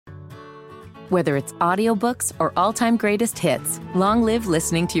Whether it's audiobooks or all-time greatest hits, long live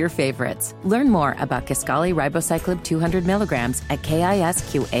listening to your favorites. Learn more about Kisqali Ribociclib 200 milligrams at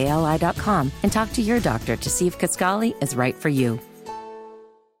KISQALI.com and talk to your doctor to see if Kisqali is right for you.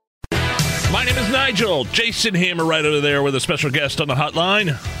 My name is Nigel. Jason Hammer right over there with a special guest on the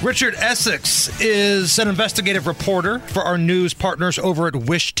hotline. Richard Essex is an investigative reporter for our news partners over at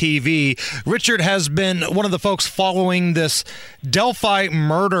Wish TV. Richard has been one of the folks following this Delphi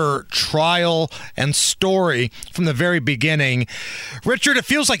murder trial and story from the very beginning. Richard, it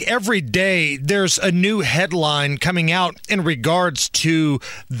feels like every day there's a new headline coming out in regards to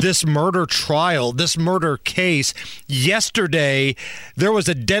this murder trial, this murder case. Yesterday, there was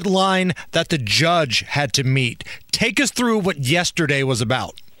a deadline that the judge had to meet. Take us through what yesterday was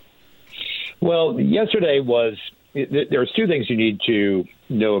about. Well, yesterday was, there's two things you need to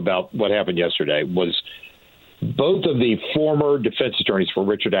know about what happened yesterday. Was both of the former defense attorneys for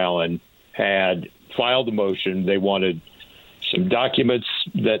Richard Allen had filed a motion. They wanted some documents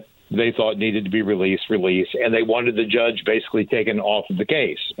that they thought needed to be released, and they wanted the judge basically taken off of the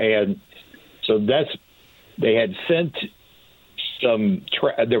case. And so they had sent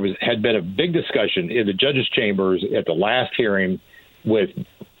had been a big discussion in the judge's chambers at the last hearing with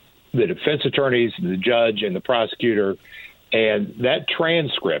the defense attorneys, the judge, and the prosecutor. And that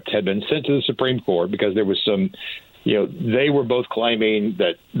transcript had been sent to the Supreme Court because there was some, they were both claiming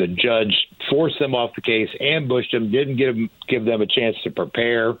that the judge forced them off the case, ambushed them, didn't give them a chance to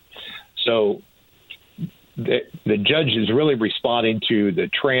prepare. So the judge is really responding to the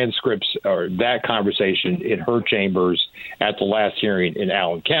transcripts or that conversation in her chambers at the last hearing in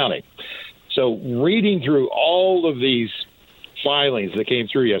Allen County. So reading through all of these filings that came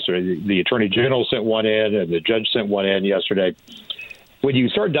through yesterday, the Attorney General sent one in and the judge sent one in yesterday. When you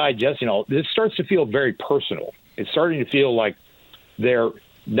start digesting all this, starts to feel very personal. It's starting to feel like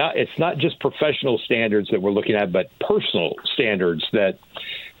it's not just professional standards that we're looking at, but personal standards that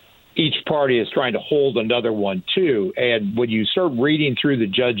each party is trying to hold another one to. And when you start reading through the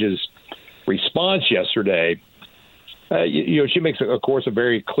judge's response yesterday, she makes, of course, a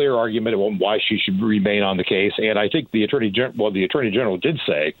very clear argument on why she should remain on the case. And I think the Attorney General did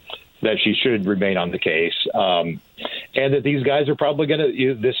say that she should remain on the case, and that these guys are probably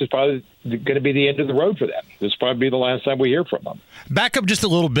this is probably going to be the end of the road for them. This will probably be the last time we hear from them. Back up just a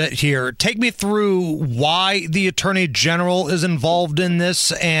little bit here. Take me through why the Attorney General is involved in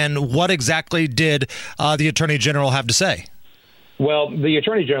this, and what exactly did the Attorney General have to say? Well, the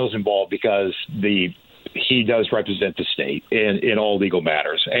Attorney General is involved because he does represent the state in all legal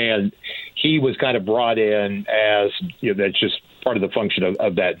matters, and he was kind of brought in as that's just part of the function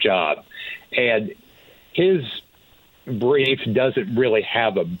of that job. And his brief doesn't really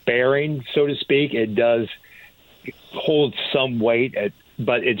have a bearing, so to speak. It does hold some weight,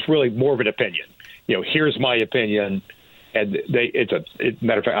 but it's really more of an opinion. Here's my opinion. And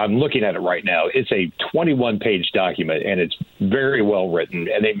matter of fact, I'm looking at it right now. It's a 21-page document, and it's very well written,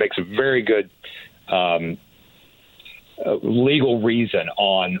 and it makes a very good legal reason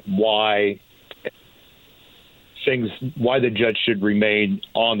on why the judge should remain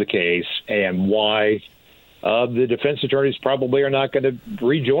on the case, and why the defense attorneys probably are not going to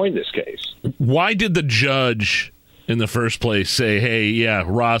rejoin this case. Why did the judge in the first place say, hey, yeah,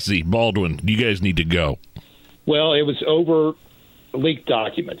 Rossi, Baldwin, you guys need to go? Well, it was over leaked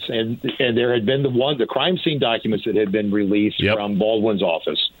documents, and there had been the crime scene documents that had been released from Baldwin's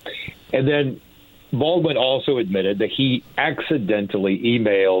office. And then Baldwin also admitted that he accidentally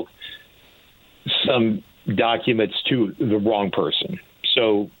emailed some documents to the wrong person.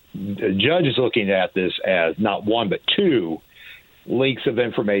 So the judge is looking at this as not one, but two leaks of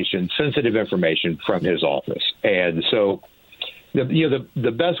information, sensitive information from his office. And so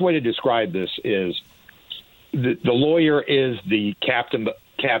the best way to describe this is the lawyer is the captain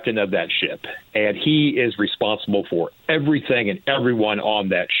of that ship, and he is responsible for everything and everyone on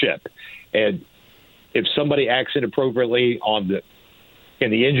that ship. And if somebody acts inappropriately in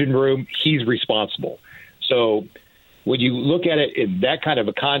the engine room, he's responsible. So when you look at it in that kind of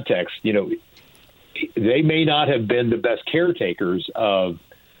a context, they may not have been the best caretakers of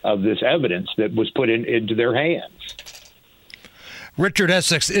this evidence that was put into their hands. Richard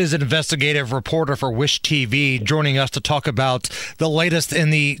Essex is an investigative reporter for Wish TV, joining us to talk about the latest in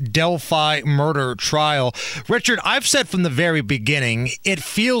the Delphi murder trial. Richard, I've said from the very beginning, it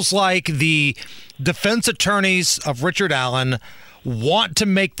feels like the defense attorneys of Richard Allen want to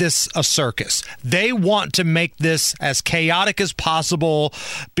make this a circus. They want to make this as chaotic as possible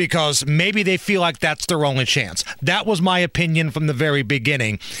because maybe they feel like that's their only chance. That was my opinion from the very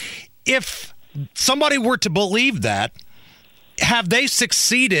beginning. If somebody were to believe that, have they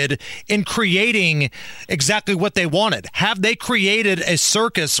succeeded in creating exactly what they wanted? Have they created a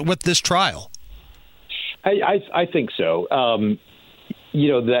circus with this trial? I think so.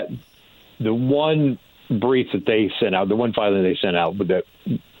 That the one brief that they sent out, the one filing they sent out that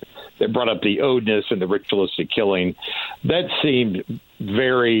brought up the odious and the ritualistic killing, that seemed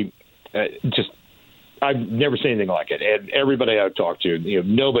very I've never seen anything like it. And everybody I've talked to,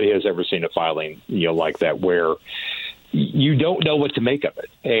 nobody has ever seen a filing, like that, where you don't know what to make of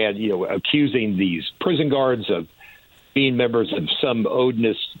it. And, accusing these prison guards of being members of some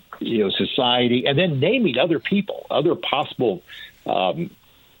odious, society, and then naming other people, other possible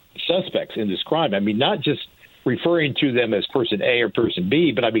suspects in this crime. I mean, not just referring to them as person A or person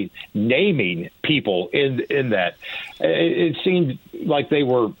B, but I mean, naming people in that. It seemed like they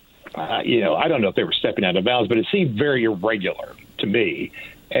were, I don't know if they were stepping out of bounds, but it seemed very irregular to me.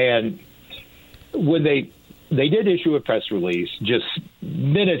 And when they did issue a press release just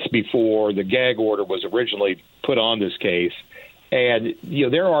minutes before the gag order was originally put on this case, and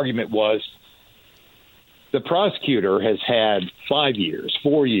their argument was the prosecutor has had 4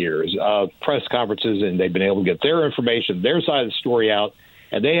 years of press conferences, and they've been able to get their information, their side of the story out,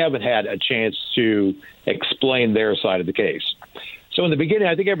 and they haven't had a chance to explain their side of the case. So in the beginning,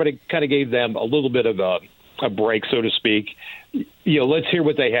 I think everybody kind of gave them a little bit of a break, so to speak. Let's hear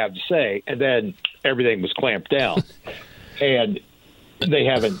what they have to say, and then everything was clamped down, and they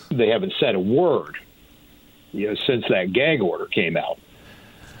haven't said a word, since that gag order came out.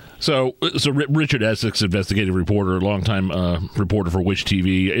 So Richard Essex, investigative reporter, longtime reporter for Wish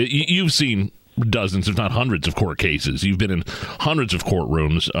TV. You've seen dozens, if not hundreds, of court cases. You've been in hundreds of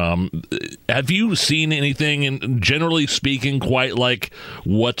courtrooms. Have you seen anything, and generally speaking, quite like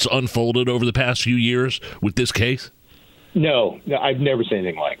what's unfolded over the past few years with this case? No, I've never seen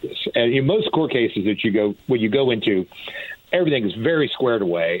anything like this. And in most court cases when you go into, everything is very squared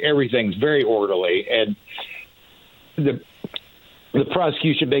away. Everything's very orderly, and the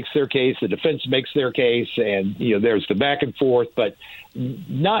prosecution makes their case, the defense makes their case, and there's the back and forth, but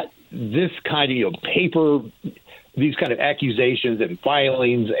not this kind of paper, these kind of accusations and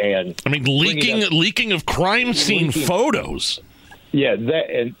filings, and leaking of crime scene photos. Yeah,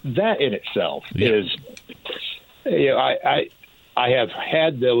 that in itself is. I have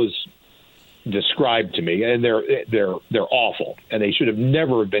had those described to me, and they're awful, and they should have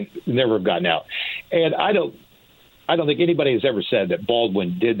never have gotten out. And I don't think anybody has ever said that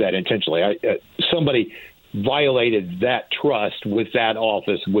Baldwin did that intentionally. Somebody violated that trust with that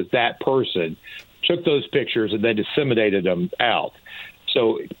office, with that person, took those pictures, and then disseminated them out.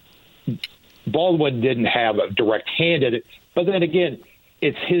 So Baldwin didn't have a direct hand in it. But then again,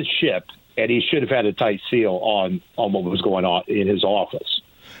 it's his ship, and he should have had a tight seal on what was going on in his office.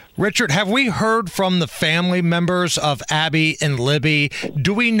 Richard, have we heard from the family members of Abby and Libby?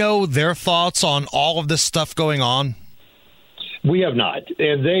 Do we know their thoughts on all of this stuff going on? We have not,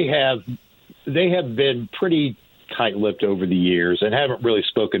 and they have been pretty tight-lipped over the years and haven't really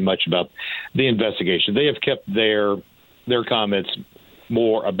spoken much about the investigation. They have kept their comments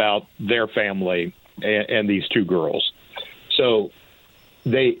more about their family and these two girls. So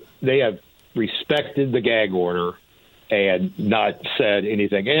they have respected the gag order and not said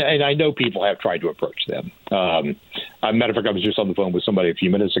anything. And I know people have tried to approach them. As a matter of fact, I was just on the phone with somebody a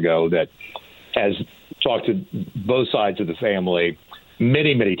few minutes ago that has talked to both sides of the family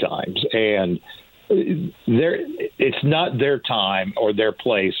many, many times. And it's not their time or their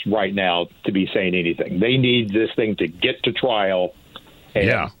place right now to be saying anything. They need this thing to get to trial.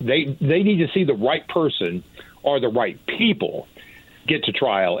 And they need to see the right person or the right people get to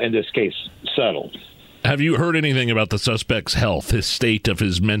trial and this case settled. Have you heard anything about the suspect's health, his state of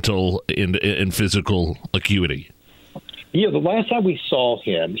his mental and physical acuity? The last time we saw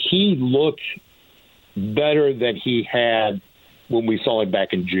him, he looked better than he had when we saw him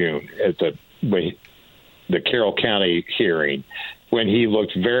back in June at the Carroll County hearing, when he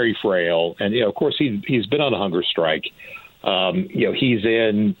looked very frail. And, of course, he's been on a hunger strike. He's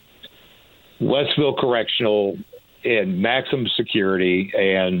in Westville Correctional in maximum security,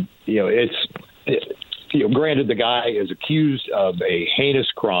 and granted, the guy is accused of a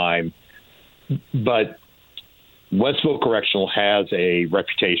heinous crime, but Westville Correctional has a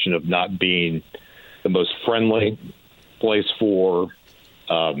reputation of not being the most friendly place for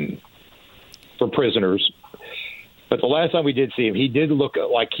prisoners. But the last time we did see him, he did look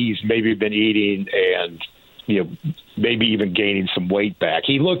like he's maybe been eating and maybe even gaining some weight back.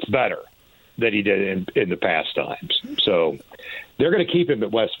 He looked better than he did in the past times. So they're going to keep him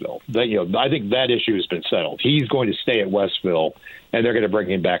at Westville. I think that issue has been settled. He's going to stay at Westville, and they're going to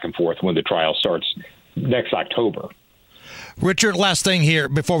bring him back and forth when the trial starts next October. Richard, last thing here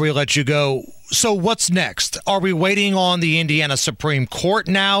before we let you go. So what's next? Are we waiting on the Indiana Supreme Court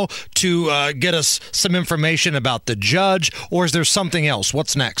now to get us some information about the judge, or is there something else?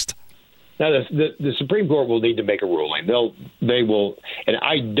 What's next? Now, the Supreme Court will need to make a ruling. They will, and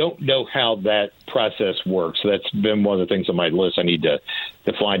I don't know how that process works. That's been one of the things on my list I need to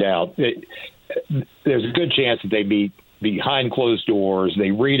find out. There's a good chance that they meet behind closed doors. They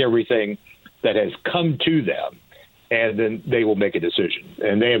read everything that has come to them, and then they will make a decision.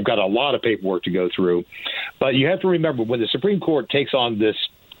 And they have got a lot of paperwork to go through. But you have to remember, when the Supreme Court takes on this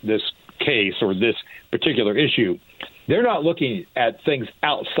case or this particular issue, they're not looking at things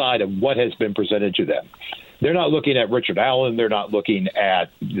outside of what has been presented to them. They're not looking at Richard Allen. They're not looking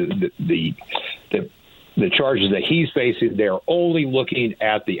at the charges that he's facing. They're only looking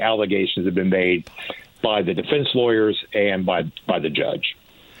at the allegations that have been made by the defense lawyers and by the judge.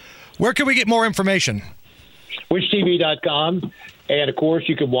 Where can we get more information? WishTV.com. And, of course,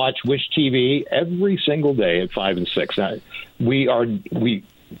 you can watch Wish TV every single day at 5 and 6. Now, we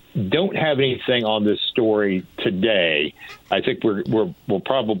don't have anything on this story today. I think we'll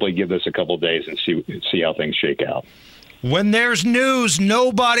probably give this a couple of days and see how things shake out. When there's news,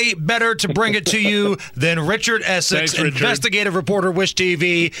 nobody better to bring it to you than Richard Essex, Thanks, Richard. investigative reporter, Wish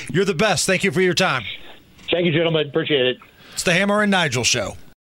TV. You're the best. Thank you for your time. Thank you, gentlemen. Appreciate it. It's the Hammer and Nigel Show.